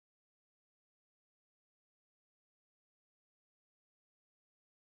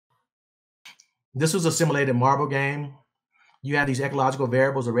This was a simulated marble game. You have these ecological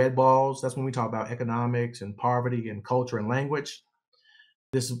variables, the red balls. That's when we talk about economics and poverty and culture and language.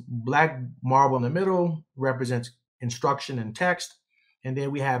 This black marble in the middle represents instruction and text. And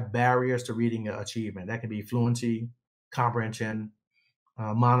then we have barriers to reading achievement. That can be fluency, comprehension,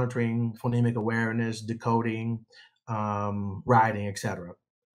 monitoring, phonemic awareness, decoding, writing, etc.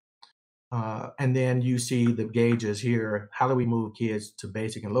 And then you see the gauges here. How do we move kids to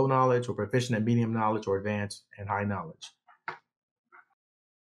basic and low knowledge, or proficient and medium knowledge, or advanced and high knowledge?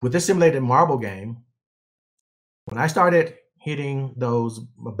 With this simulated marble game, when I started hitting those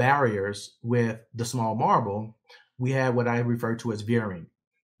barriers with the small marble, we had what I refer to as veering.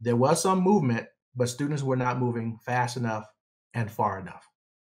 There was some movement, but students were not moving fast enough and far enough,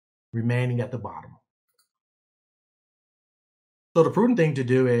 remaining at the bottom. So the prudent thing to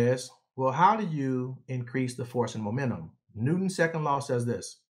do is, well, how do you increase the force and momentum? Newton's second law says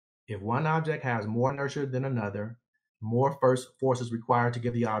this: if one object has more inertia than another, more force is required to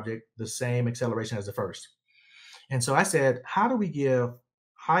give the object the same acceleration as the first. And so I said, how do we give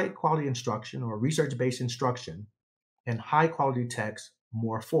high quality instruction or research-based instruction and high quality text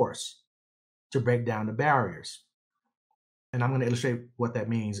more force to break down the barriers? And I'm going to illustrate what that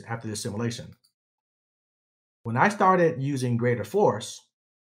means after this simulation. When I started using greater force,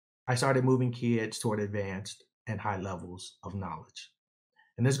 I started moving kids toward advanced and high levels of knowledge.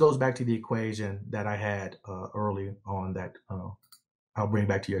 And this goes back to the equation that I had early on that I'll bring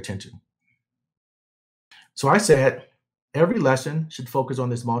back to your attention. So I said, every lesson should focus on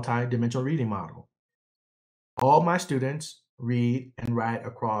this multi-dimensional reading model. All my students read and write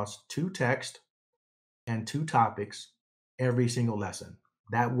across 2 texts and 2 topics every single lesson.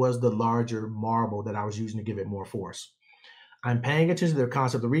 That was the larger marble that I was using to give it more force. I'm paying attention to their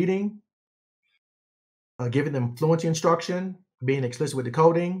concept of reading, giving them fluency instruction, being explicit with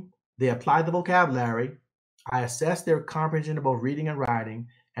decoding. They apply the vocabulary. I assess their comprehension of both reading and writing,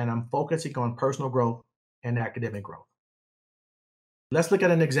 and I'm focusing on personal growth and academic growth. Let's look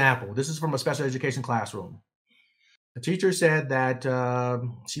at an example. This is from a special education classroom. The teacher said that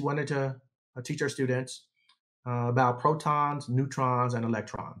she wanted to teach her students about protons, neutrons, and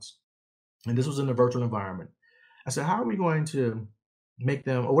electrons. And this was in a virtual environment. I said, how are we going to make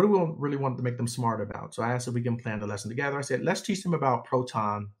them, or what do we really want to make them smart about? So I asked if we can plan the lesson together. I said, let's teach them about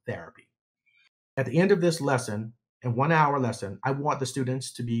proton therapy. At the end of this lesson, in 1 hour lesson, I want the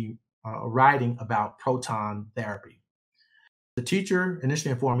students to be writing about proton therapy. The teacher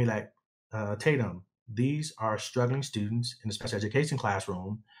initially informed me like, Tatum, these are struggling students in the special education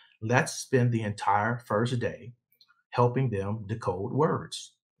classroom. Let's spend the entire first day helping them decode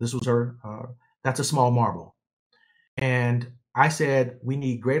words. This was her, that's a small marble. And I said, we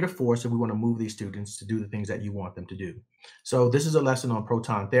need greater force if we want to move these students to do the things that you want them to do. So this is a lesson on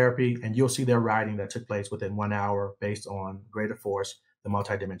proton therapy, and you'll see their writing that took place within 1 hour based on greater force, the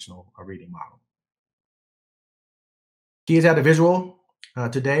multidimensional reading model. Kids had a visual.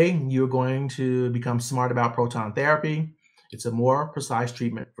 Today, you're going to become smart about proton therapy. It's a more precise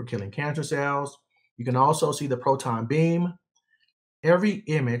treatment for killing cancer cells. You can also see the proton beam. Every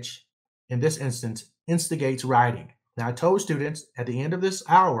image in this instance instigates writing. Now, I told students at the end of this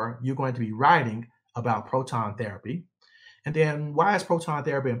hour, you're going to be writing about proton therapy. And then why is proton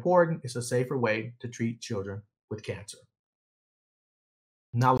therapy important? It's a safer way to treat children with cancer.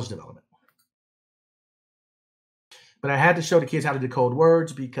 Knowledge development. But I had to show the kids how to decode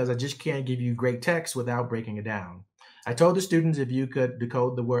words because I just can't give you great text without breaking it down. I told the students if you could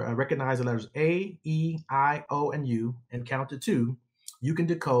decode the word, recognize the letters A, E, I, O, and U, and count to 2, you can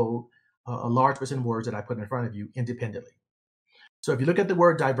decode a large percent of words that I put in front of you independently. So if you look at the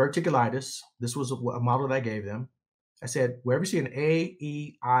word diverticulitis, this was a model that I gave them. I said, wherever you see an A,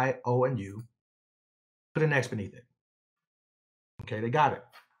 E, I, O, and U, put an X beneath it. Okay, they got it.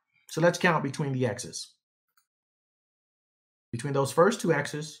 So let's count between the X's. Between those first 2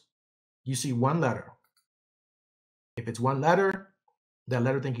 X's, you see 1 letter. If it's 1 letter, that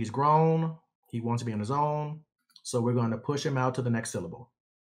letter thinks he's grown, he wants to be on his own, so we're going to push him out to the next syllable.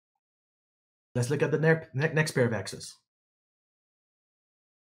 Let's look at the next pair of X's.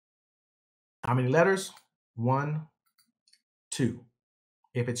 How many letters? 1, 2.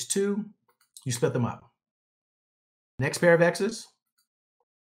 If it's 2, you split them up. Next pair of X's.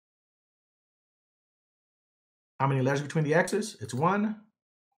 How many letters between the X's? It's 1.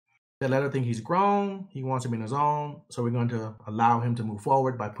 That letter thinks he's grown, he wants to be on his own, so we're going to allow him to move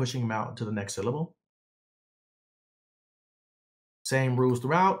forward by pushing him out to the next syllable. Same rules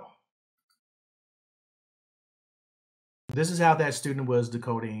throughout. This is how that student was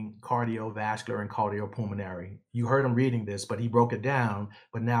decoding cardiovascular and cardiopulmonary. You heard him reading this, but he broke it down,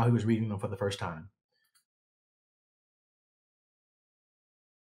 but now he was reading them for the first time.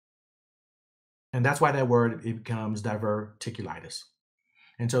 And that's why that word, it becomes diverticulitis.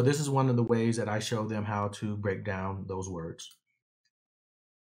 And so this is one of the ways that I show them how to break down those words.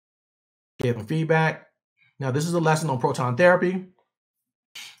 Give them feedback. Now, this is a lesson on proton therapy.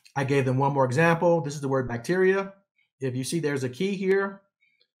 I gave them one more example. This is the word bacteria. If you see, there's a key here.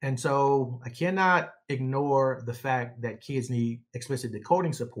 And so I cannot ignore the fact that kids need explicit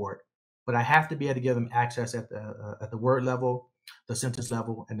decoding support, but I have to be able to give them access at the word level, the sentence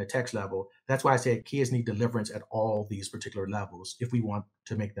level, and the text level. That's why I said kids need deliverance at all these particular levels if we want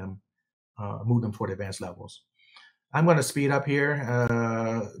to make them move them toward advanced levels. I'm going to speed up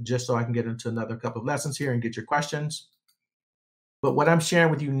here just so I can get into another couple of lessons here and get your questions. But what I'm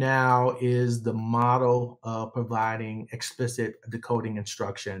sharing with you now is the model of providing explicit decoding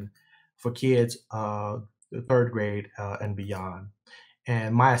instruction for kids the third grade and beyond.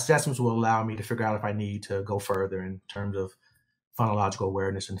 And my assessments will allow me to figure out if I need to go further in terms of phonological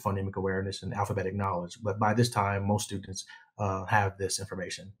awareness and phonemic awareness and alphabetic knowledge. But by this time, most students have this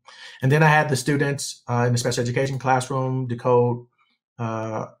information. And then I had the students in the special education classroom decode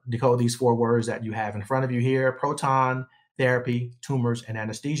these 4 words that you have in front of you here: proton, therapy, tumors, and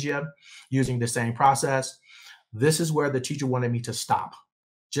anesthesia, using the same process. This is where the teacher wanted me to stop.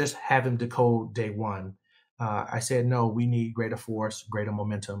 Just have him decode day 1. I said, no, we need greater force, greater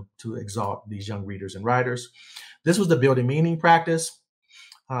momentum to exalt these young readers and writers. This was the building meaning practice.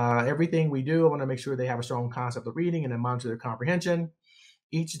 Everything we do, I want to make sure they have a strong concept of reading and then monitor their comprehension.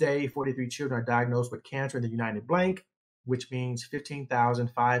 Each day, 43 children are diagnosed with cancer in the United blank, which means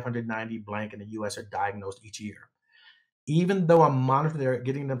 15,590 blank in the US are diagnosed each year. Even though I'm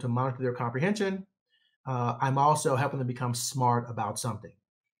getting them to monitor their comprehension, I'm also helping them become smart about something.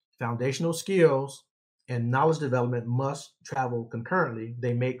 Foundational skills and knowledge development must travel concurrently.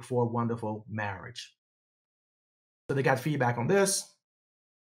 They make for a wonderful marriage. So they got feedback on this.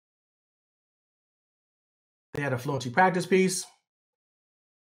 They had a fluency practice piece.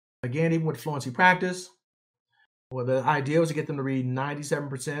 Again, even with fluency practice, well, the idea was to get them to read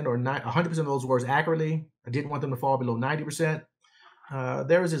 97% or 100% of those words accurately. I didn't want them to fall below 90%.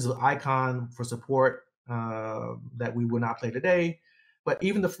 There is this icon for support that we will not play today, but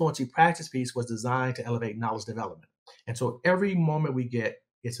even the fluency practice piece was designed to elevate knowledge development. And so every moment we get,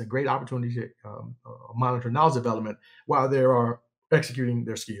 it's a great opportunity to monitor knowledge development while they are executing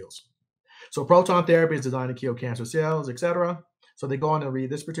their skills. So proton therapy is designed to kill cancer cells, etc. So they go on and read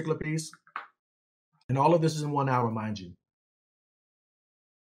this particular piece. And all of this is in 1 hour, mind you.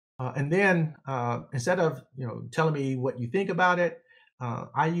 And then instead of telling me what you think about it,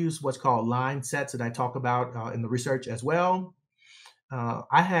 I use what's called line sets that I talk about in the research as well.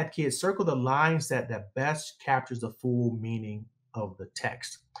 I had kids circle the line set that best captures the full meaning of the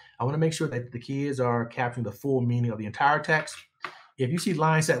text. I want to make sure that the kids are capturing the full meaning of the entire text. If you see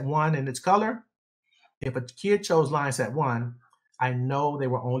line set 1 in its color, if a kid chose line set 1, I know they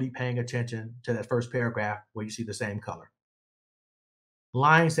were only paying attention to that first paragraph where you see the same color.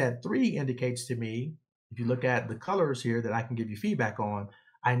 Line set 3 indicates to me, if you look at the colors here that I can give you feedback on,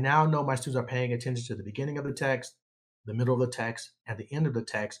 I now know my students are paying attention to the beginning of the text, the middle of the text, and the end of the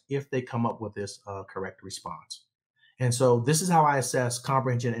text if they come up with this correct response. And so this is how I assess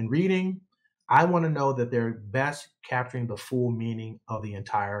comprehension and reading. I want to know that they're best capturing the full meaning of the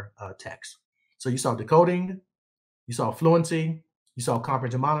entire text. So you saw decoding, you saw fluency, you saw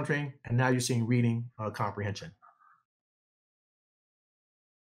comprehension monitoring, and now you're seeing reading comprehension.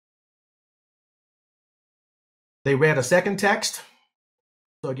 They read a second text.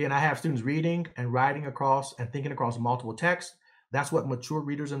 So again, I have students reading and writing across and thinking across multiple texts. That's what mature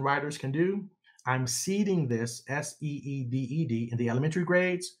readers and writers can do. I'm seeding this, SEEDED, in the elementary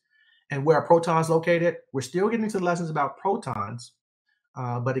grades. And where are protons located? We're still getting to the lessons about protons.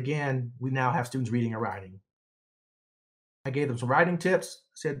 But again, we now have students reading and writing. I gave them some writing tips.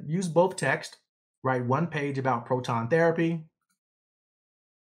 I said, use both text. Write 1 page about proton therapy.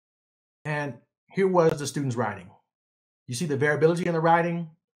 And here was the students writing. You see the variability in the writing,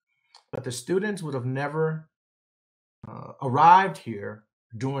 but the students would have never arrived here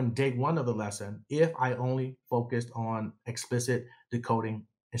during day 1 of the lesson if I only focused on explicit decoding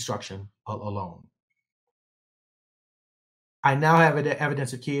instruction alone. I now have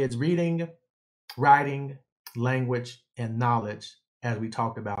evidence of kids reading, writing, language, and knowledge as we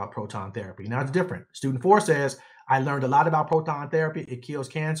talked about proton therapy. Now it's different. Student 4 says, I learned a lot about proton therapy. It kills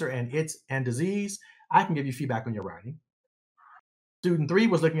cancer and disease. I can give you feedback on your writing. Student 3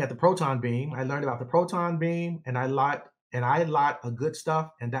 was looking at the proton beam. I learned about the proton beam, and I and I had a lot of good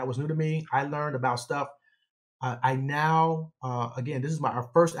stuff, and that was new to me. I learned about stuff. I now, again, this is our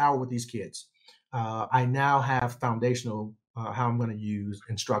first hour with these kids. I now have foundational how I'm going to use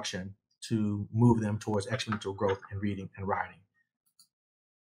instruction to move them towards exponential growth in reading and writing.